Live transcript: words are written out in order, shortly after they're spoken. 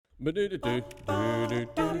Hello,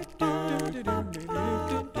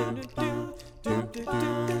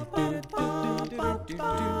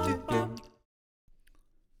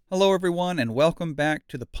 everyone, and welcome back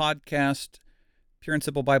to the podcast,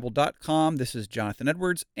 pureandsimplebible.com. This is Jonathan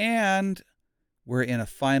Edwards, and we're in a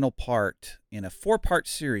final part in a 4-part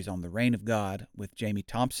series on the reign of God with Jamie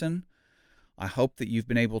Thomson. I hope that you've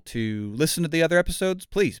been able to listen to the other episodes.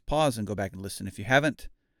 Please pause and go back and listen if you haven't.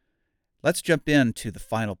 Let's jump into the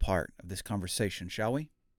final part of this conversation, shall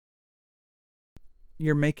we?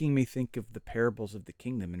 You're making me think of the parables of the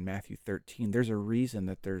kingdom in Matthew 13. There's a reason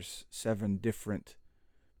that there's 7 different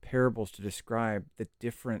parables to describe the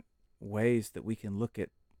different ways that we can look at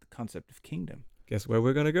the concept of kingdom. Guess where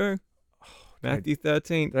we're going to go? Matthew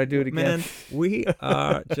 13. Did I do it again? Man, we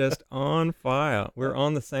are just on fire. We're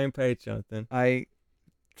on the same page, Jonathan. To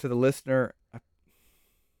the listener,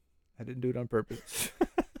 I didn't do it on purpose.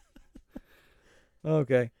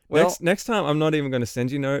 Okay. Well, next time, I'm not even going to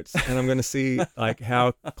send you notes, and I'm going to see like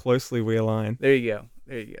how closely we align. There you go.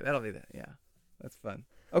 That'll be that. Yeah, that's fun.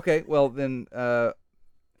 Okay. Well, then I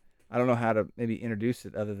don't know how to maybe introduce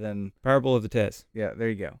it other than Parable of the Tares. Yeah. There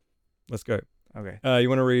you go. Let's go. Okay. You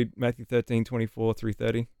want to read Matthew 13, 24 through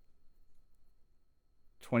 30?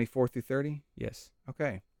 24 through 30? Yes.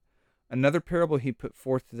 Okay. Another parable he put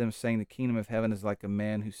forth to them, saying, the kingdom of heaven is like a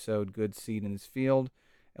man who sowed good seed in his field.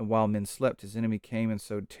 And while men slept, his enemy came and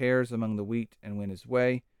sowed tares among the wheat and went his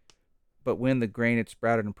way. But when the grain had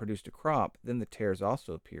sprouted and produced a crop, then the tares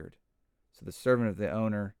also appeared. So the servant of the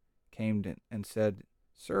owner came and said,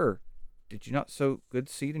 Sir, did you not sow good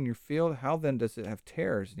seed in your field? How then does it have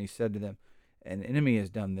tares? And he said to them, An enemy has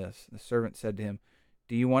done this. The servant said to him,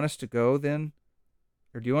 Do you want us to go then?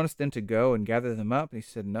 Or do you want us then to go and gather them up? And he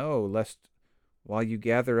said, No, lest while you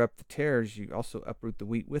gather up the tares, you also uproot the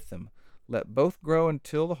wheat with them. Let both grow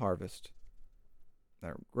until the harvest,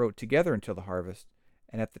 or grow together until the harvest.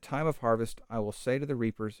 And at the time of harvest, I will say to the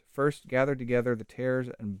reapers, First gather together the tares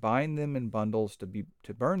and bind them in bundles to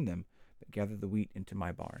burn them, but gather the wheat into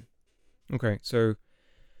my barn. Okay, so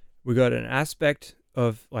we got an aspect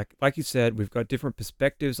of, like you said, we've got different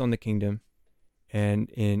perspectives on the kingdom, and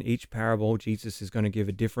in each parable, Jesus is going to give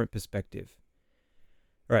a different perspective.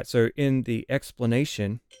 All right, so in the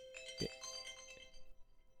explanation,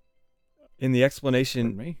 in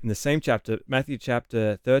the same chapter, Matthew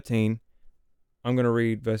chapter 13, I'm going to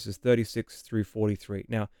read verses 36 through 43.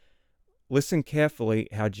 Now, listen carefully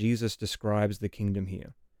how Jesus describes the kingdom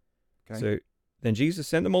here. Okay. So, then Jesus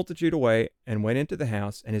sent the multitude away and went into the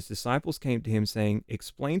house, and his disciples came to him, saying,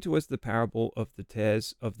 Explain to us the parable of the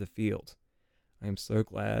tares of the field. I am so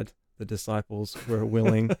glad the disciples were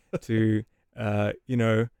willing to,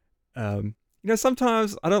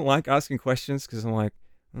 sometimes I don't like asking questions because I'm like,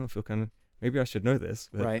 I feel maybe I should know this.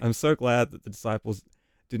 But right. I'm so glad that the disciples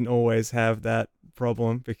didn't always have that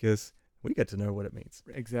problem because we get to know what it means.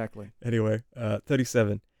 Exactly. Anyway,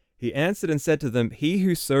 37. He answered and said to them, He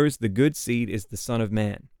who sows the good seed is the Son of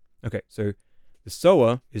Man. Okay, so the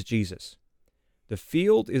sower is Jesus. The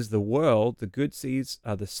field is the world. The good seeds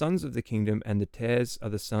are the sons of the kingdom, and the tares are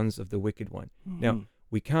the sons of the wicked one. Mm-hmm. Now,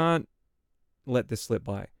 we can't let this slip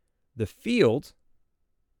by. The field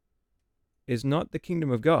is not the kingdom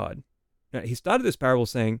of God. Now, he started this parable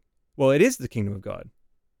saying, well, it is the kingdom of God.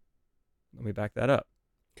 Let me back that up.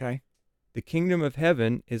 Okay. The kingdom of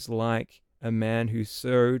heaven is like a man who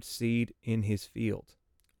sowed seed in his field.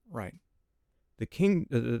 Right.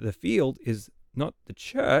 The field is not the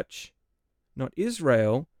church, not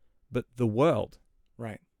Israel, but the world.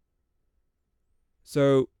 Right.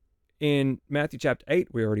 So in Matthew chapter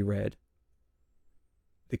 8, we already read,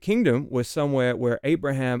 the kingdom was somewhere where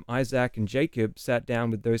Abraham, Isaac, and Jacob sat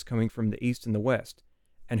down with those coming from the east and the west.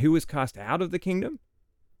 And who was cast out of the kingdom?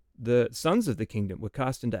 The sons of the kingdom were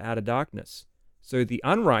cast into outer darkness. So the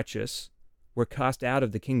unrighteous were cast out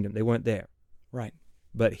of the kingdom. They weren't there. Right.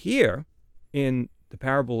 But here, in the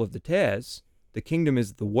parable of the tares, the kingdom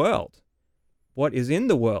is the world. What is in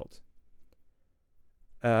the world?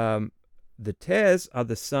 The tares are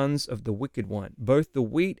the sons of the wicked one. Both the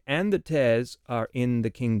wheat and the tares are in the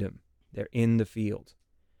kingdom. They're in the field.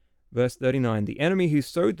 Verse 39, the enemy who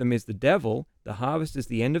sowed them is the devil. The harvest is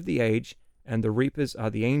the end of the age, and the reapers are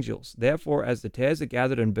the angels. Therefore, as the tares are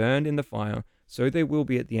gathered and burned in the fire, so they will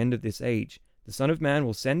be at the end of this age. The Son of Man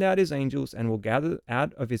will send out his angels and will gather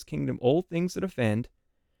out of his kingdom all things that offend,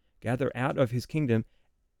 gather out of his kingdom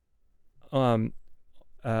at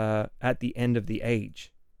the end of the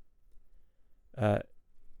age.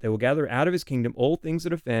 They will gather out of his kingdom all things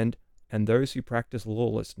that offend and those who practice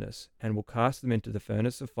lawlessness, and will cast them into the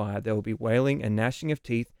furnace of fire. There will be wailing and gnashing of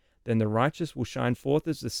teeth. Then the righteous will shine forth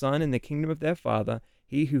as the sun in the kingdom of their Father.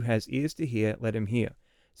 He who has ears to hear, let him hear.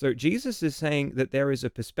 So Jesus is saying that there is a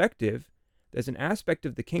perspective, there's an aspect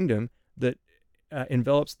of the kingdom that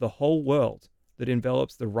envelops the whole world, that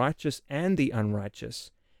envelops the righteous and the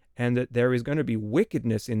unrighteous, and that there is going to be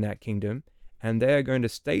wickedness in that kingdom, and they are going to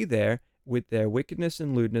stay there with their wickedness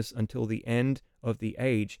and lewdness until the end of the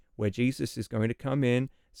age, where Jesus is going to come in,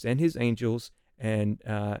 send his angels, and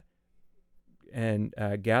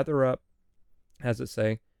gather up, how does it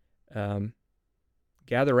say,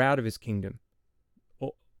 gather out of his kingdom.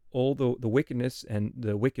 All the wickedness and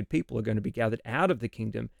the wicked people are going to be gathered out of the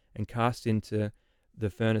kingdom and cast into the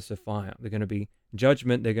furnace of fire. They're going to be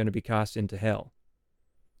judgment. They're going to be cast into hell.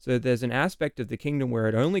 So there's an aspect of the kingdom where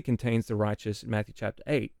it only contains the righteous in Matthew chapter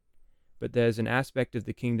 8, but there's an aspect of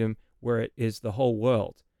the kingdom where it is the whole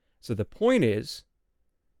world. So the point is,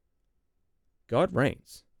 God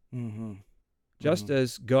reigns. Mm-hmm. Just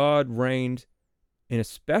as God reigned in a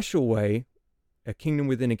special way, a kingdom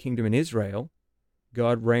within a kingdom in Israel,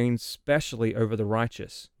 God reigns specially over the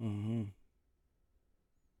righteous. Mm-hmm.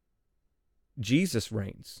 Jesus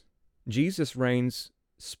reigns. Jesus reigns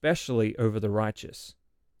specially over the righteous,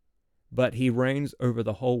 but he reigns over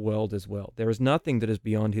the whole world as well. There is nothing that is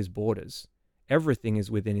beyond his borders. Everything is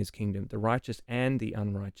within his kingdom, the righteous and the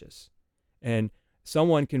unrighteous. And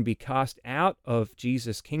someone can be cast out of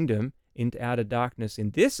Jesus' kingdom into outer darkness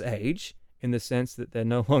in this age, in the sense that they're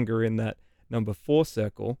no longer in that number 4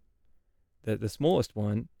 circle, the smallest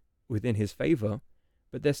one, within his favor,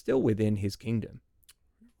 but they're still within his kingdom.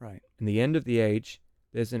 Right. In the end of the age,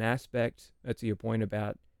 there's an aspect, to your point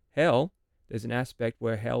about hell, there's an aspect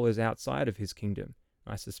where hell is outside of his kingdom.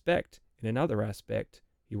 I suspect, in another aspect,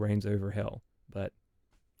 he reigns over hell. But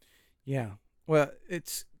yeah, well,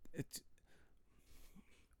 it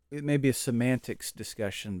may be a semantics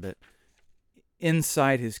discussion, but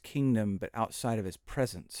inside his kingdom, but outside of his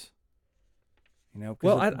presence.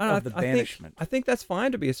 Well, of the banishment. I think that's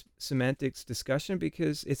fine to be a semantics discussion,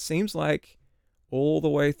 because it seems like all the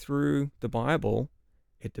way through the Bible,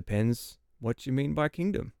 it depends what you mean by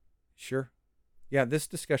kingdom. Sure. Yeah, this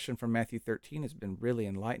discussion from Matthew 13 has been really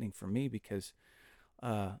enlightening for me, because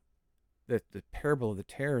the parable of the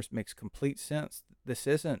tares makes complete sense. This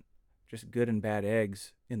isn't just good and bad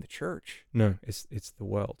eggs in the church. No, it's the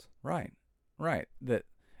world. Right.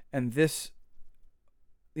 And this,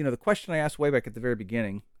 the question I asked way back at the very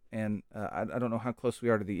beginning, and I don't know how close we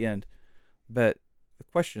are to the end, but the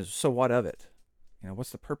question is, so what of it?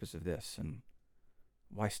 What's the purpose of this, and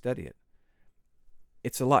why study it?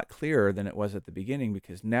 It's a lot clearer than it was at the beginning,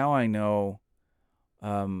 because now I know.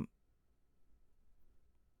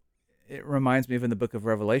 It reminds me of in the book of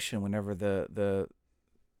Revelation, whenever the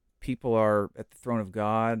people are at the throne of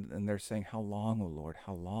God and they're saying, "How long, O Lord,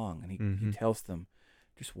 how long?" And he tells them,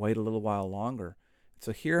 "Just wait a little while longer."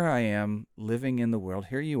 So here I am living in the world.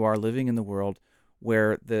 Here you are living in the world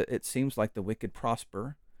where it seems like the wicked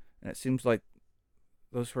prosper, and it seems like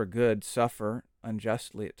those who are good suffer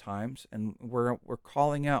unjustly at times, and we're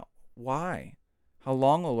calling out, "Why? How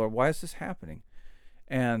long, O Lord? Why is this happening?"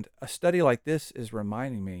 And a study like this is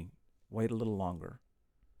reminding me, wait a little longer.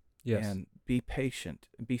 Yes. And be patient,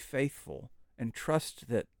 be faithful, and trust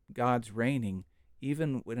that God's reigning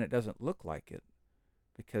even when it doesn't look like it,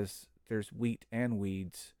 because there's wheat and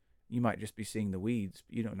weeds. You might just be seeing the weeds,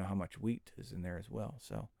 but you don't know how much wheat is in there as well.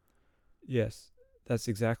 So, yes, that's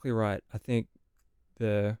exactly right. I think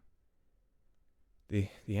the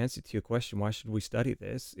answer to your question, why should we study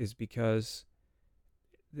this, is because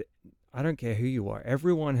I don't care who you are.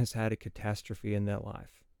 Everyone has had a catastrophe in their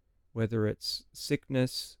life, whether it's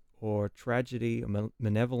sickness or tragedy or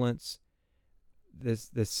malevolence. There's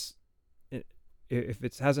this, if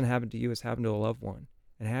it hasn't happened to you, it's happened to a loved one.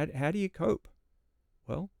 And how do you cope?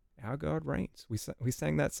 Well, our God reigns. We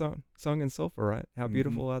sang that song in Sulphur, right? How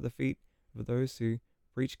beautiful are the feet of those who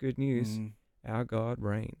preach good news. Our God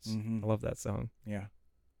reigns. I love that song. Yeah.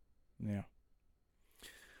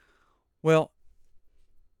 Well,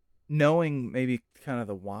 knowing maybe kind of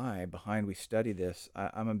the why behind we study this,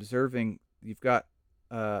 I'm observing you've got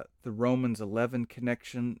the Romans 11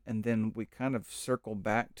 connection, and then we kind of circle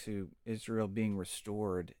back to Israel being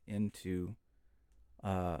restored into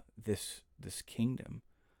this kingdom.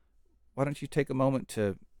 Why don't you take a moment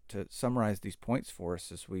to summarize these points for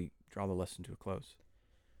us as we draw the lesson to a close?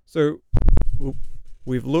 So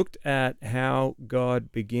we've looked at how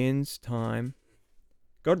God begins time.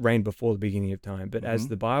 God reigned before the beginning of time, but as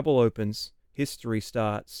the Bible opens, history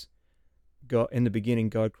starts. God, in the beginning,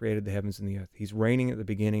 God created the heavens and the earth. He's reigning at the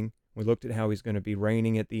beginning. We looked at how he's going to be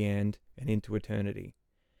reigning at the end and into eternity.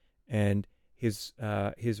 And his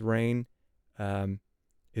reign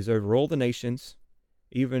is over all the nations.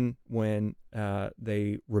 even when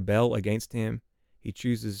they rebel against him, he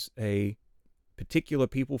chooses a particular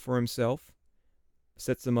people for himself,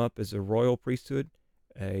 sets them up as a royal priesthood,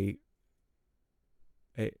 I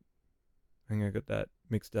think I got that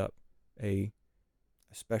mixed up. A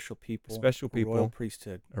special people, special people, royal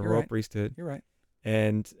priesthood. a You're royal right. priesthood, You're right.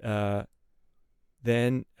 and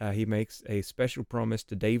then he makes a special promise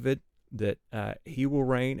to David that he will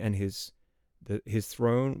reign and his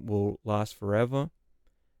throne will last forever.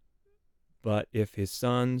 But if his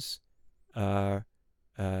sons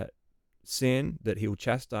sin, that he will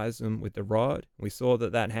chastise them with the rod. We saw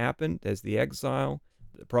that happened. There's the exile.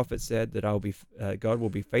 The prophet said that God will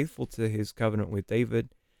be faithful to his covenant with David.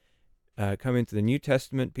 Come into the New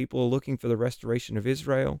Testament, people are looking for the restoration of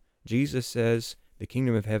Israel. Jesus says the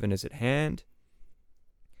kingdom of heaven is at hand.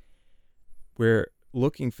 We're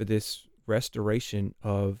looking for this restoration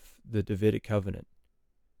of the Davidic covenant.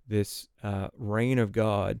 This reign of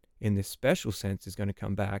God in this special sense is going to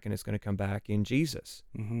come back, and it's going to come back in Jesus.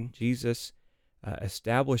 Mm-hmm. Jesus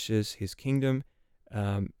establishes his kingdom.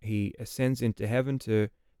 He ascends into heaven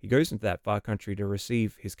he goes into that far country to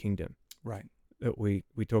receive his kingdom. Right. That we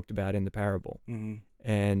talked about in the parable. Mm-hmm.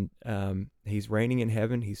 And he's reigning in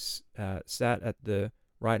heaven. He's sat at the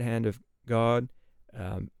right hand of God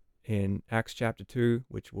in Acts chapter 2,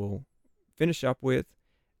 which we'll finish up with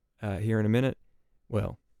here in a minute.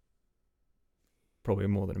 Well, probably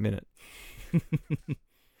more than a minute.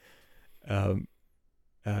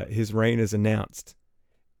 His reign is announced.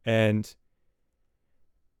 And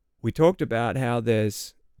we talked about how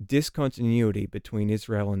there's discontinuity between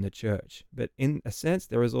Israel and the church. But in a sense,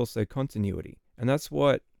 there is also continuity. And that's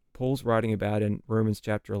what Paul's writing about in Romans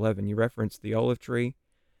chapter 11. You referenced the olive tree,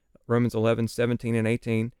 Romans 11, 17 and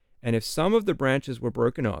 18. And if some of the branches were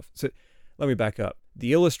broken off. So let me back up.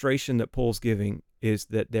 The illustration that Paul's giving is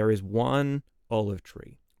that there is one olive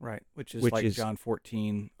tree. Right, which is John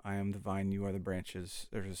 14, I am the vine, you are the branches.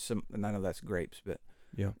 There's and I know that's grapes, but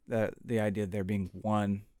yeah, the idea of there being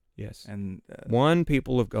one. Yes. And one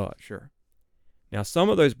people of God. Sure. Now, some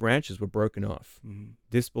of those branches were broken off,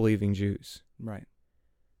 disbelieving Jews. Right.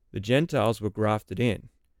 The Gentiles were grafted in.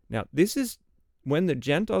 Now, this is when the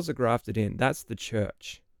Gentiles are grafted in, that's the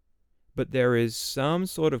church. But there is some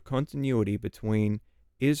sort of continuity between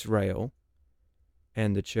Israel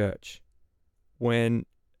and the church. When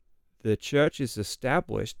the church is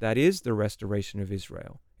established, that is the restoration of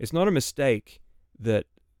Israel. It's not a mistake that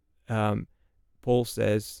Paul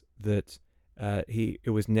says that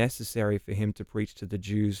it was necessary for him to preach to the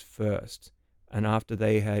Jews first, and after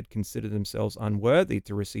they had considered themselves unworthy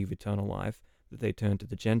to receive eternal life, that they turned to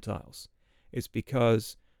the Gentiles. It's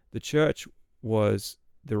because the church was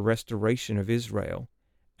the restoration of Israel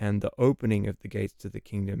and the opening of the gates to the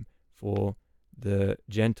kingdom for the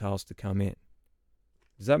Gentiles to come in.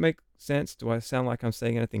 Does that make sense? Do I sound like I'm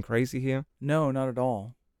saying anything crazy here? No, not at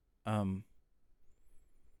all.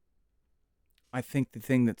 I think the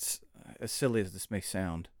thing that's, as silly as this may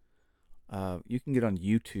sound, you can get on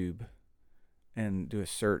YouTube and do a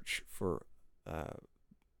search for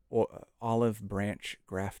olive branch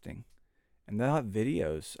grafting, and they'll have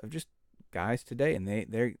videos of just guys today, and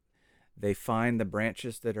they find the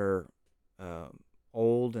branches that are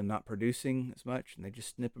old and not producing as much, and they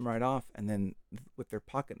just snip them right off, and then with their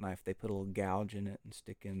pocket knife they put a little gouge in it and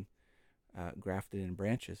stick in grafted in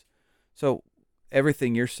branches. So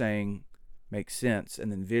everything you're saying makes sense, and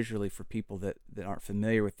then visually for people that aren't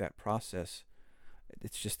familiar with that process,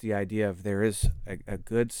 it's just the idea of there is a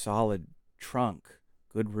good solid trunk,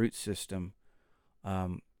 good root system,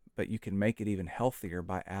 but you can make it even healthier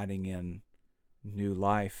by adding in new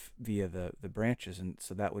life via the branches, and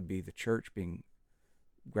so that would be the church being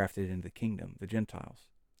grafted into the kingdom, the Gentiles.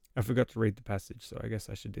 I forgot to read the passage, so I guess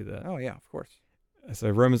I should do that. Oh yeah, of course. So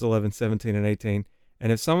Romans 11, 17 and 18.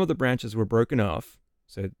 And if some of the branches were broken off,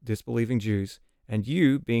 so disbelieving Jews, and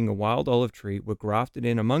you, being a wild olive tree, were grafted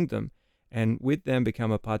in among them, and with them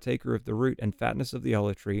become a partaker of the root and fatness of the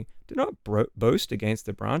olive tree, do not boast against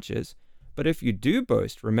the branches. But if you do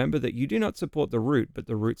boast, remember that you do not support the root, but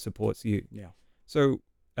the root supports you. Yeah. So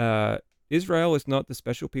Israel is not the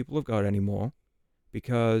special people of God anymore,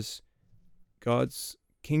 because God's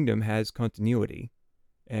kingdom has continuity.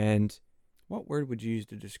 And what word would you use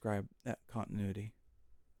to describe that continuity?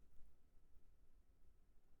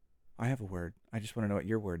 I have a word. I just want to know what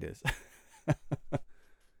your word is.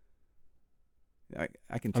 I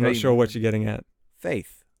can tell you. I'm not sure what you're getting at.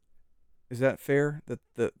 Faith. Is that fair? That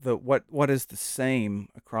the what is the same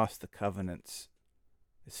across the covenants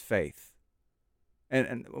is faith.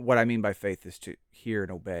 And what I mean by faith is to hear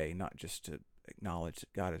and obey, not just to acknowledge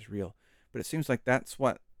that God is real. But it seems like that's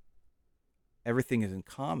what everything is in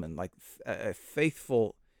common. Like a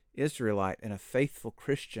faithful Israelite and a faithful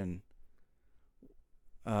Christian,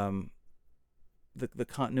 the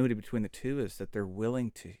continuity between the two is that they're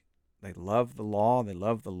willing to, they love the law, they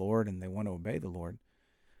love the Lord, and they want to obey the Lord.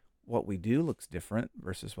 What we do looks different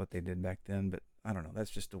versus what they did back then, but I don't know.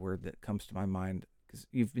 That's just a word that comes to my mind because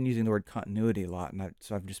you've been using the word continuity a lot, and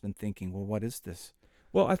so I've just been thinking, well, what is this?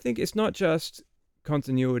 Well, I think it's not just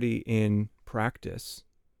continuity in practice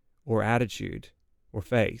or attitude or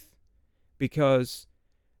faith, because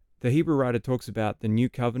the Hebrew writer talks about the new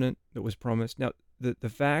covenant that was promised. Now, the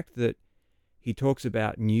fact that he talks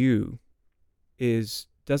about new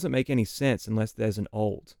doesn't make any sense unless there's an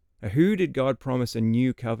old. Now, who did God promise a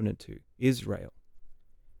new covenant to? Israel.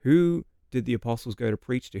 Who did the apostles go to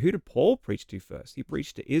preach to? Who did Paul preach to first? He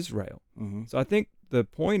preached to Israel. Mm-hmm. So I think the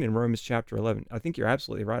point in Romans chapter 11, I think you're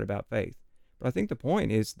absolutely right about faith, but I think the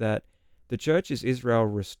point is that the church is Israel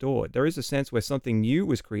restored. There is a sense where something new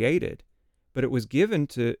was created, but it was given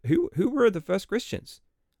to, who were the first Christians?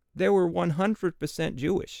 They were 100%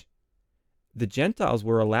 Jewish. The Gentiles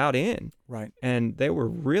were allowed in. Right. And they were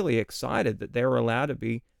really excited that they were allowed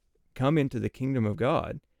to come into the kingdom of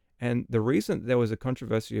God. And the reason there was a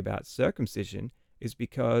controversy about circumcision is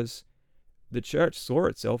because the church saw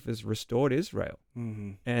itself as restored Israel.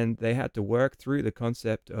 Mm-hmm. And they had to work through the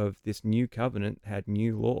concept of this new covenant had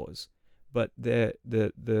new laws. But the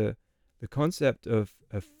concept of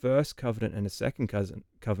a first covenant and a second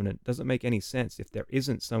covenant doesn't make any sense if there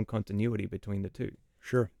isn't some continuity between the two.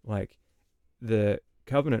 Sure. Like, the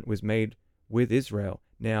covenant was made with Israel.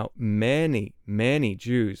 Now, many, many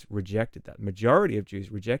Jews rejected that. Majority of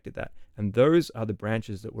Jews rejected that. And those are the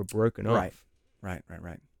branches that were broken off. Right.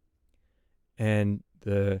 And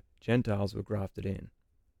the Gentiles were grafted in.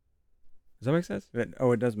 Does that make sense?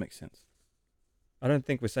 It does make sense. I don't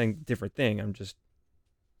think we're saying a different thing. I'm just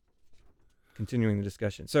continuing the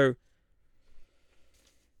discussion. So,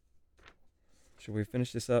 should we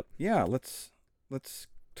finish this up? Yeah, let's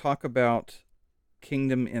talk about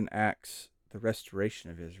kingdom in Acts, the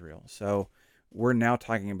restoration of Israel. So we're now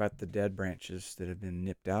talking about the dead branches that have been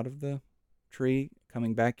nipped out of the tree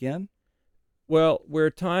coming back in. Well,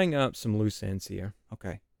 we're tying up some loose ends here.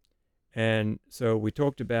 Okay. And so we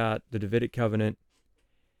talked about the Davidic covenant.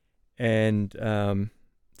 And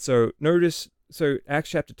so Acts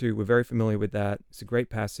chapter 2, we're very familiar with that. It's a great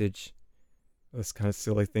passage. That's kind of a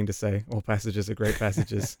silly thing to say. All passages are great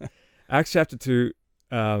passages. Acts chapter 2,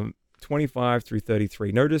 25 through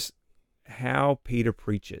 33. Notice how Peter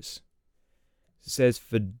preaches. It says,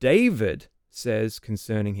 for David says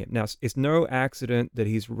concerning him. Now, it's no accident that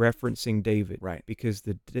he's referencing David. Right. Because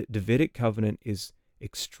the Davidic covenant is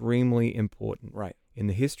extremely important. Right. In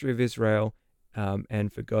the history of Israel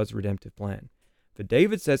and for God's redemptive plan. For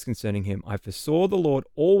David says concerning him, I foresaw the Lord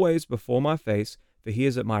always before my face, for he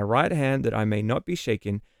is at my right hand that I may not be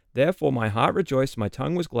shaken. Therefore my heart rejoiced, my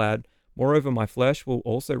tongue was glad. Moreover, my flesh will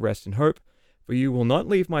also rest in hope, for you will not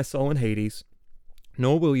leave my soul in Hades,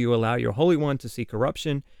 nor will you allow your Holy One to see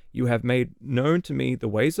corruption. You have made known to me the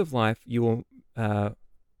ways of life. You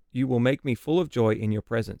will make me full of joy in your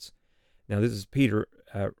presence. Now, this is Peter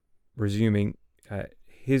resuming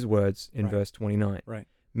his words in verse 29. Right.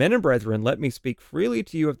 Men and brethren, let me speak freely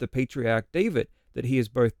to you of the patriarch David, that he is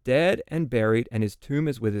both dead and buried, and his tomb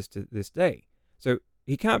is with us to this day. So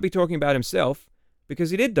he can't be talking about himself,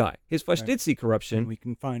 because he did die. His flesh did see corruption. And we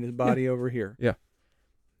can find his body over here. Yeah.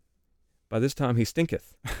 By this time he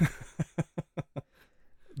stinketh.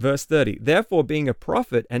 Verse 30. Therefore, being a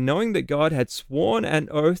prophet, and knowing that God had sworn an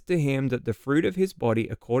oath to him that the fruit of his body,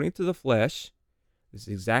 according to the flesh, this is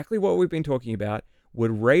exactly what we've been talking about,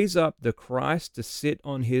 would raise up the Christ to sit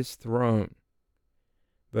on his throne.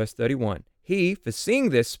 Verse 31. He, foreseeing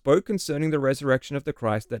this, spoke concerning the resurrection of the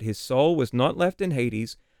Christ, that his soul was not left in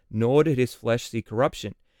Hades, nor did his flesh see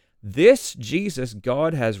corruption. This Jesus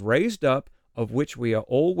God has raised up, of which we are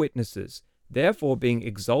all witnesses. Therefore, being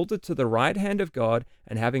exalted to the right hand of God,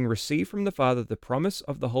 and having received from the Father the promise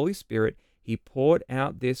of the Holy Spirit, he poured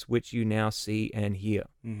out this which you now see and hear.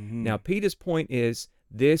 Mm-hmm. Now, Peter's point is,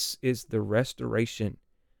 this is the restoration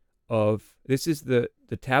of, this is the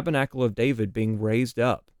tabernacle of David being raised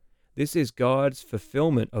up. This is God's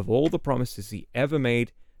fulfillment of all the promises he ever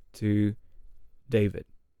made to David.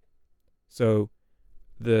 So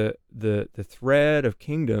the thread of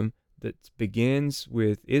kingdom that begins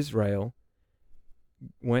with Israel,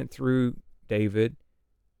 went through David,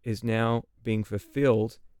 is now being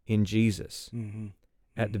fulfilled in Jesus. Mm-hmm.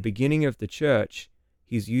 At the beginning of the church,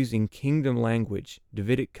 he's using kingdom language,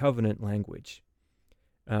 Davidic covenant language.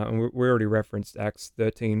 and we already referenced Acts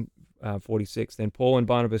 13:46. Then Paul and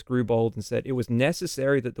Barnabas grew bold and said, "It was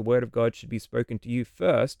necessary that the word of God should be spoken to you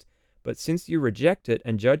first, but since you reject it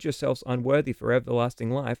and judge yourselves unworthy for everlasting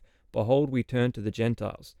life, behold, we turn to the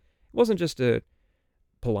Gentiles." It wasn't just a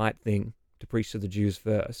polite thing to preach to the Jews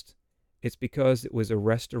first. It's because it was a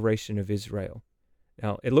restoration of Israel.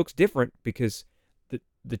 Now, it looks different because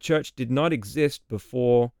the church did not exist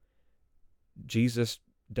before Jesus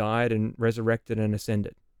died and resurrected and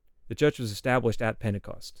ascended. The church was established at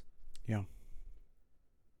Pentecost. Yeah.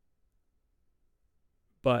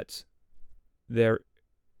 But there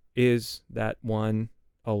is that one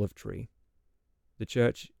olive tree. The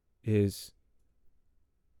church is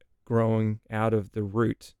growing out of the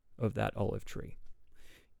root of that olive tree.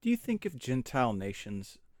 Do you think if Gentile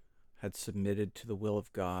nations had submitted to the will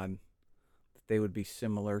of God, that they would be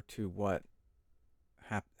similar to what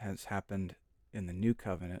has happened in the New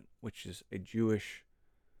Covenant, which is a Jewish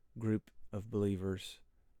group of believers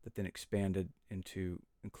that then expanded into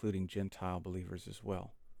including Gentile believers as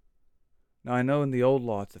well? Now, I know in the Old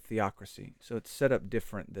Law it's a theocracy, so it's set up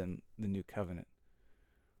different than the New Covenant.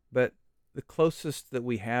 But the closest that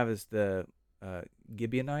we have is the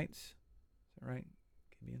Gibeonites. Is that right?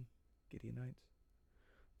 Gibeonites?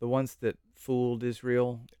 The ones that fooled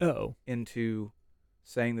Israel into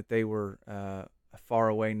saying that they were a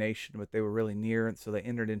faraway nation, but they were really near, and so they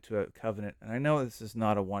entered into a covenant. And I know this is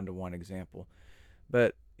not a one-to-one example,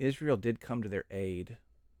 but Israel did come to their aid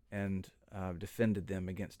and defended them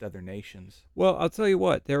against other nations. Well, I'll tell you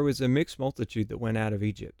what, there was a mixed multitude that went out of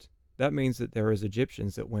Egypt. That means that there was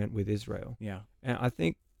Egyptians that went with Israel. Yeah. And I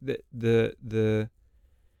think that the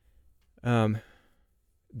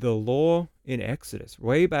law in Exodus,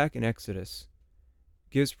 way back in Exodus,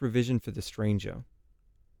 gives provision for the stranger.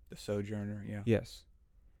 The sojourner, yeah. Yes.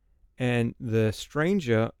 And the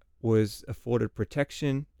stranger was afforded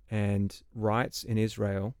protection and rights in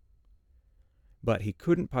Israel, but he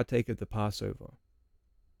couldn't partake of the Passover.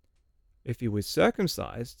 If he was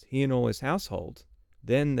circumcised, he and all his household,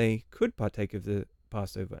 then they could partake of the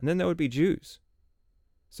Passover, and then there would be Jews.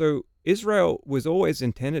 So Israel was always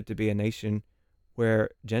intended to be a nation where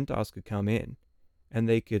Gentiles could come in, and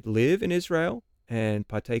they could live in Israel and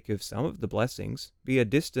partake of some of the blessings, be a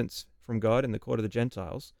distance from God in the court of the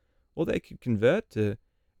Gentiles, or they could convert to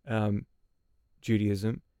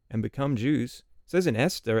Judaism and become Jews. It says in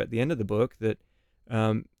Esther at the end of the book that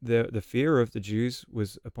the fear of the Jews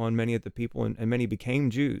was upon many of the people, and many became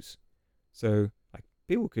Jews. So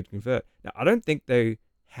people could convert. Now, I don't think they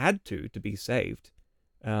had to be saved.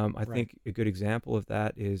 I think a good example of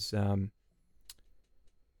that is,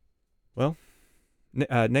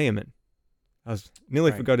 Naaman. I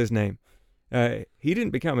nearly forgot his name. He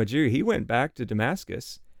didn't become a Jew. He went back to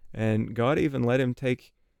Damascus, and God even let him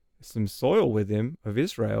take some soil with him of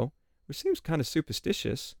Israel, which seems kind of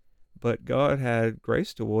superstitious, but God had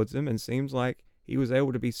grace towards him, and seems like he was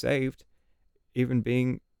able to be saved, even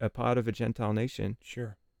being a part of a Gentile nation.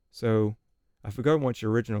 Sure. So I forgot what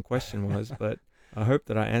your original question was, but I hope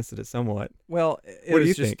that I answered it somewhat. Well, what do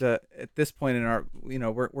you just think? At this point in our,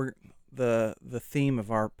 we're the theme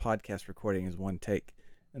of our podcast recording is one take,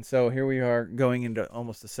 and so here we are going into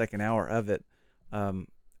almost the second hour of it, and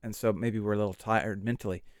so maybe we're a little tired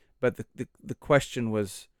mentally, but the question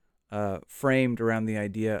was framed around the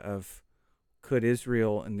idea of, could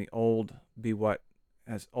Israel in the old be what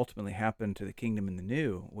has ultimately happened to the kingdom in the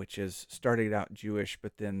new, which is started out Jewish,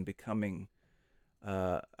 but then becoming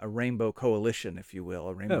a rainbow coalition, if you will,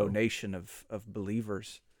 a rainbow nation of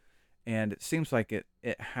believers. And it seems like it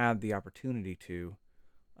had the opportunity to.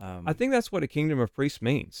 I think that's what a kingdom of priests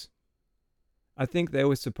means. I think there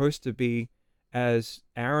was supposed to be, as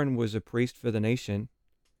Aaron was a priest for the nation,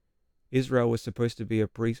 Israel was supposed to be a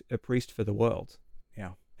priest for the world.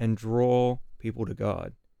 Yeah. And draw people to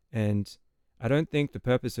God. And I don't think the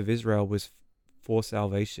purpose of Israel was for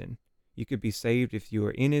salvation. You could be saved if you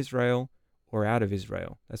were in Israel or out of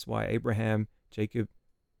Israel. That's why Abraham,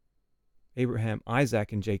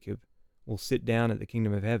 Isaac, and Jacob will sit down at the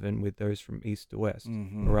kingdom of heaven with those from east to west.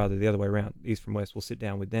 Mm-hmm. Or rather, the other way around. East from west will sit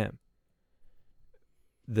down with them.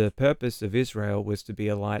 The purpose of Israel was to be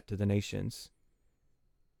a light to the nations.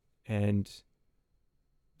 And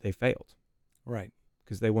they failed. Right.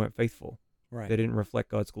 Because they weren't faithful. Right. They didn't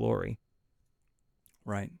reflect God's glory.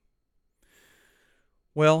 Right.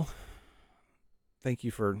 Well, thank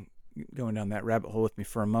you for going down that rabbit hole with me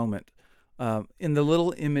for a moment. In the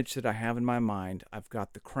little image that I have in my mind, I've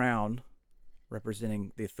got the crown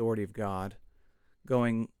representing the authority of God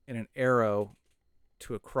going in an arrow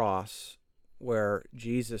to a cross where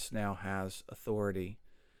Jesus now has authority.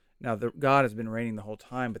 Now, God has been reigning the whole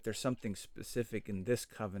time, but there's something specific in this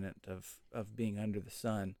covenant of being under the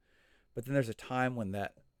sun. But then there's a time when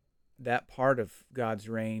that part of God's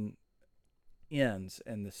reign ends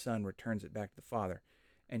and the Son returns it back to the Father.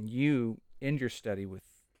 And you end your study with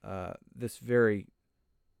this very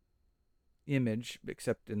image,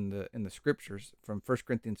 except in the scriptures, from 1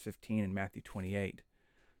 Corinthians 15 and Matthew 28.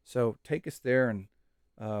 So take us there and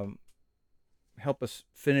help us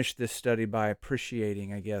finish this study by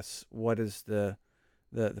appreciating, I guess, what is the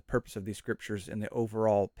purpose of these scriptures and the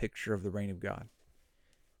overall picture of the reign of God.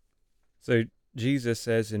 So Jesus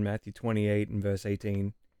says in Matthew 28 and verse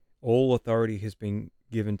 18, all authority has been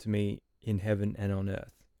given to me in heaven and on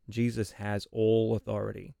earth. Jesus has all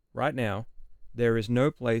authority. Right now, there is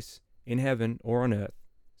no place in heaven or on earth.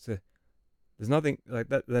 So there's nothing like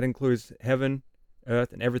that. That includes heaven,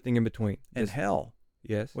 earth, and everything in between. And hell.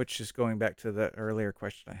 Yes. Which is going back to the earlier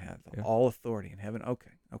question I had. Yeah. All authority in heaven.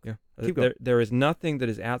 Okay. Yeah. Keep going. There is nothing that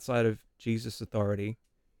is outside of Jesus' authority.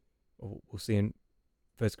 We'll see in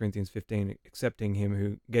 1 Corinthians 15, excepting him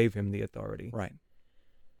who gave him the authority. Right.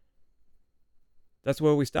 That's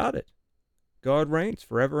where we started. God reigns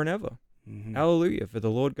forever and ever. Mm-hmm. Hallelujah, for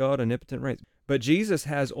the Lord God omnipotent reigns. But Jesus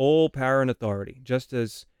has all power and authority, just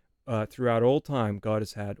as throughout all time, God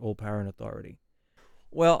has had all power and authority.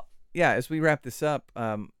 Well, yeah, as we wrap this up,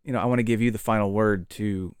 I want to give you the final word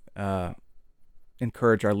to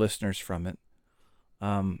encourage our listeners from it.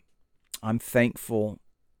 I'm thankful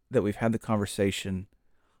that we've had the conversation.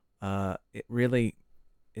 It really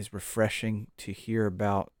is refreshing to hear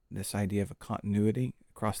about this idea of a continuity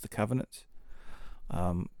across the covenants.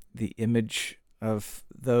 The image of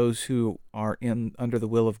those who are under the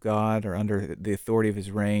will of God or under the authority of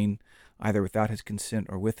his reign, either without his consent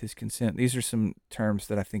or with his consent. These are some terms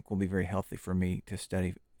that I think will be very healthy for me to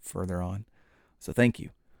study further on. So thank you.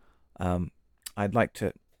 I'd like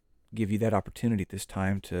to give you that opportunity at this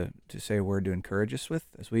time to say a word to encourage us with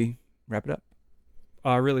as we wrap it up.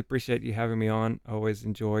 I really appreciate you having me on. I always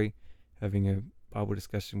enjoy having a Bible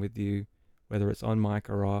discussion with you, whether it's on mic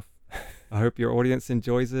or off. I hope your audience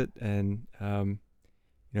enjoys it, and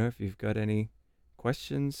if you've got any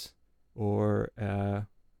questions or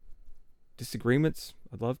disagreements,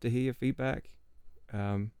 I'd love to hear your feedback.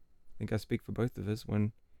 I think I speak for both of us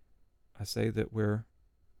when I say that we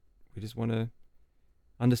just want to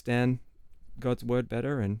understand God's word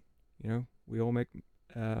better, and we all make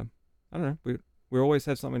we always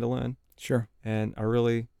have something to learn. Sure. And I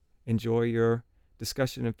really enjoy your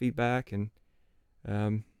discussion and feedback, and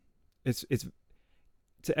it's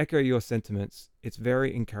to echo your sentiments. It's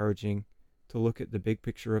very encouraging to look at the big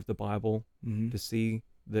picture of the Bible, mm-hmm. to see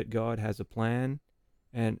that God has a plan,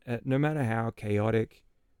 and no matter how chaotic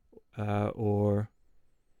or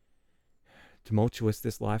tumultuous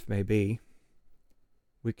this life may be,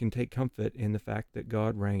 we can take comfort in the fact that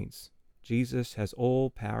God reigns. Jesus has all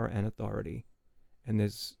power and authority, and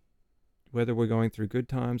whether we're going through good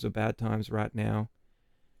times or bad times right now,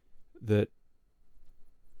 that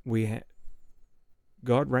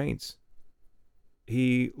God reigns.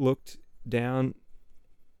 He looked down,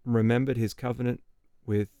 remembered his covenant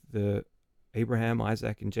with the Abraham,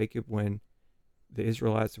 Isaac, and Jacob when the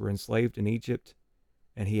Israelites were enslaved in Egypt,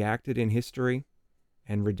 and he acted in history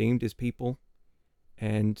and redeemed his people.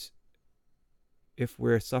 And if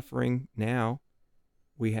we're suffering now,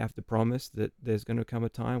 we have the promise that there's going to come a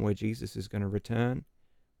time where Jesus is going to return.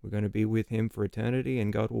 We're going to be with him for eternity,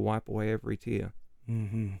 and God will wipe away every tear.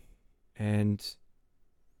 Mm-hmm. And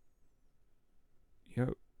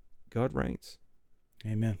God reigns.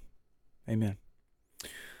 Amen.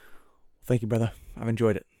 Thank you, brother. I've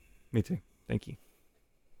enjoyed it. Me too. Thank you.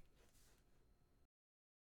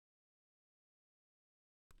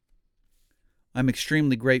 I'm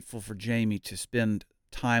extremely grateful for Jamie to spend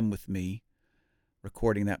time with me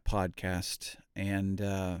recording that podcast. And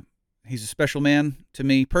he's a special man to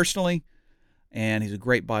me personally, and he's a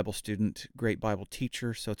great Bible student, great Bible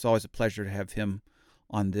teacher. So it's always a pleasure to have him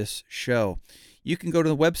on this show. You can go to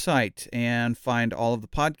the website and find all of the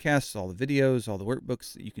podcasts, all the videos, all the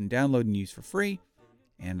workbooks that you can download and use for free.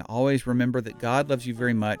 And always remember that God loves you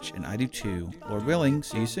very much, and I do too. Lord willing,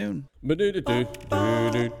 see you soon.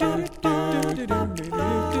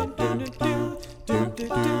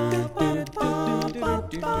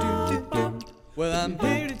 Well, I'm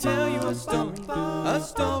here to tell you a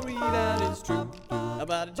story that is true,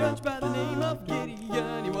 about a judge by the name of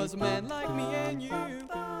Gideon. He was a man like me and you.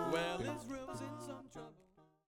 Well,